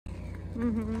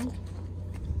Mm-hmm.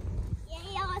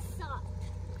 Yeah, stop.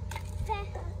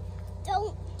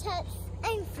 Don't touch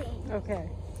anything. Okay.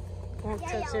 Won't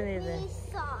touch anything.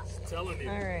 Telling you.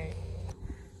 All right.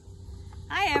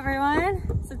 Hi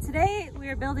everyone. So today we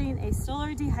are building a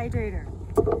solar dehydrator.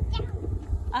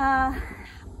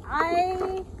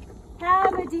 I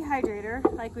have a dehydrator,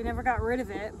 like we never got rid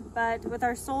of it, but with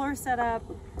our solar setup,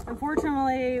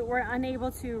 unfortunately we're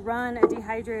unable to run a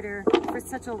dehydrator for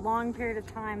such a long period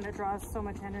of time that draws so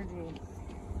much energy.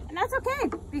 And that's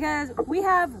okay, because we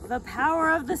have the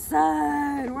power of the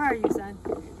sun. Where are you, sun?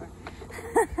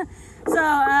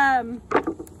 So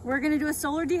we're gonna do a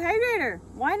solar dehydrator.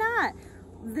 Why not?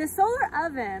 The solar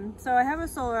oven, so I have a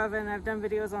solar oven, I've done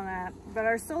videos on that, but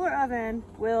our solar oven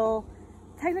will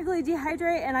technically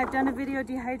dehydrate, and I've done a video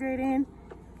dehydrating,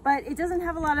 but it doesn't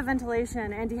have a lot of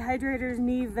ventilation, and dehydrators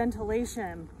need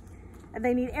ventilation. And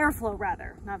they need airflow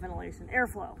rather, not ventilation,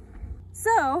 airflow.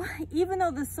 So even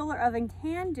though the solar oven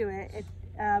can do it,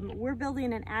 we're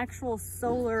building an actual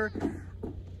solar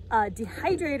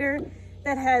dehydrator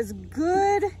that has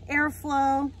good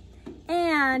airflow,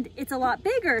 and it's a lot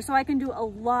bigger, so I can do a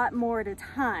lot more at a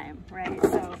time, right?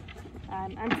 So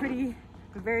I'm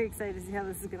very excited to see how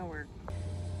this is gonna work.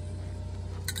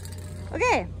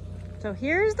 Okay, so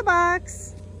here's the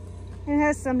box. It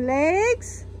has some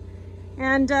legs,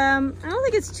 and I don't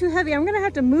think it's too heavy. I'm gonna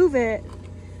have to move it.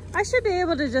 I should be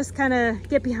able to just kind of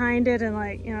get behind it and,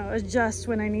 like, you know, adjust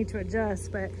when I need to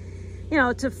adjust, but, you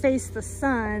know, to face the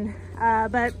sun.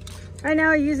 But right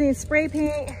now I'm using spray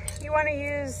paint. You want to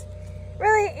use,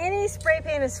 really, any spray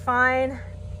paint is fine.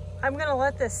 I'm gonna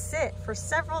let this sit for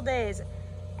several days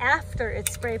after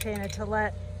it's spray painted to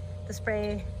let the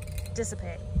spray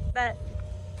dissipate. But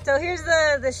so here's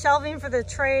the shelving for the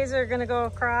trays that are gonna go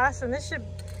across, and this should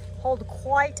hold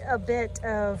quite a bit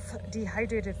of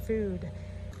dehydrated food.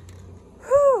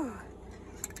 Whew.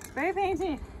 Spray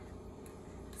painting,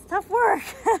 it's tough work.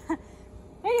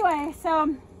 Anyway,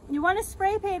 so you want to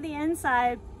spray paint the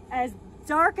inside as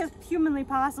dark as humanly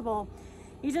possible.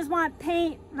 You just want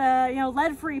paint,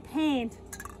 lead-free paint.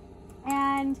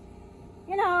 And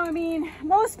you know, I mean,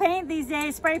 most paint these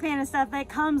days, spray paint and stuff, that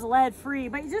comes lead-free,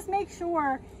 but you just make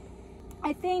sure,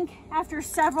 I think after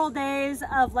several days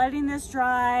of letting this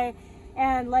dry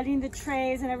and letting the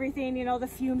trays and everything, you know, the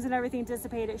fumes and everything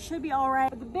dissipate, it should be all right.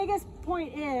 But the biggest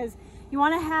point is you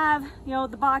want to have, you know,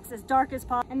 the box as dark as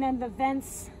possible, and then the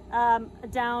vents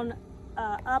down,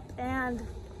 up and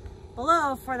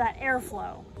below for that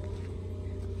airflow.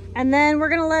 And then we're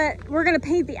gonna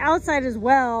paint the outside as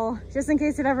well, just in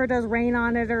case it ever does rain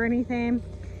on it or anything.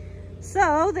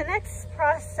 So the next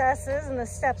processes and the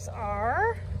steps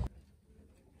are,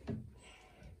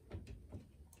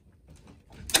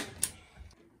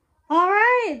 all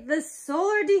right, the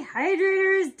solar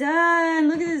dehydrator is done.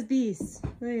 Look at this beast.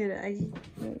 Look at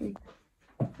it.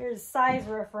 Here's a size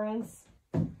reference.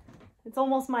 It's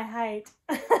almost my height.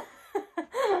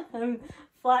 I'm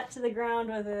flat to the ground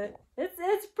with it.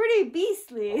 It's pretty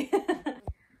beastly.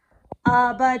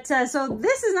 So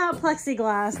this is not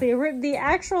plexiglass. The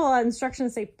actual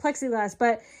instructions say plexiglass,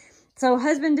 but so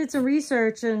husband did some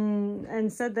research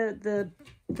and said that the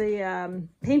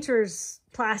painter's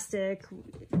plastic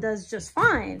does just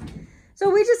fine. So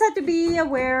we just have to be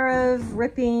aware of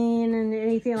ripping and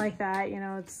anything like that. You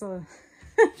know, it's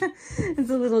it's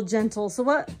a little gentle. So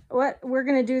what we're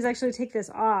gonna do is actually take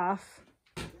this off.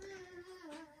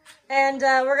 And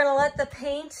we're gonna let the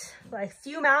paint like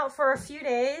fume out for a few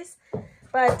days.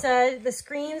 But the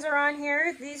screens are on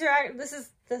here. This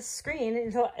is the screen.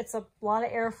 It's a lot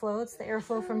of airflow. It's the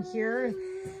airflow from here,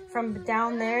 from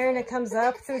down there, and it comes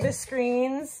up through the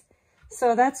screens.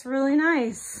 So that's really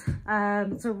nice.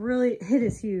 It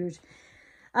is huge.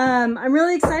 I'm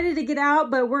really excited to get out,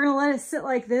 but we're gonna let it sit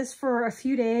like this for a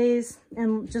few days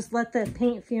and just let the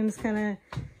paint fumes kind of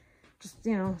just,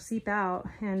 you know, seep out.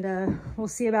 And we'll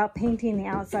see about painting the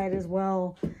outside as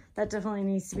well. That definitely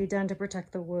needs to be done to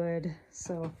protect the wood.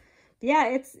 So yeah,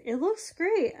 it looks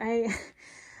great. I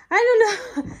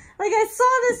don't know, like I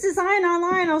saw this design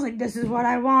online, I was like, this is what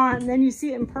I want, and then you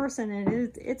see it in person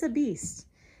and it's a beast.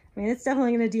 I mean, it's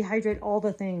definitely going to dehydrate all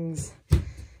the things.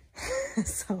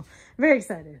 So very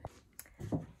excited.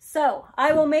 So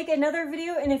I will make another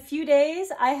video in a few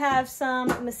days. I have some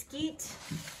mesquite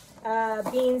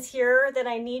beans here that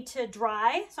I need to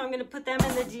dry, so I'm going to put them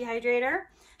in the dehydrator.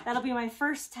 That'll be my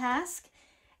first task.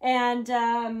 And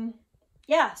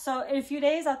yeah, so in a few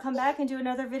days I'll come back and do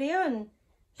another video and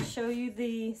show you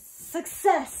the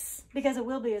success, because it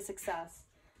will be a success.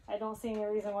 I don't see any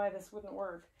reason why this wouldn't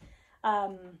work.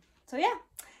 So yeah,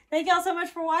 Thank you all so much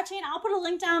for watching. I'll put a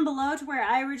link down below to where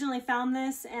I originally found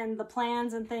this and the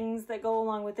plans and things that go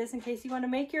along with this in case you want to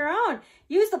make your own.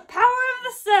 Use the power of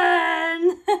the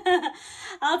sun.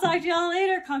 I'll talk to you all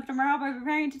later. Conquer tomorrow by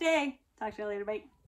preparing today. Talk to you later. Bye.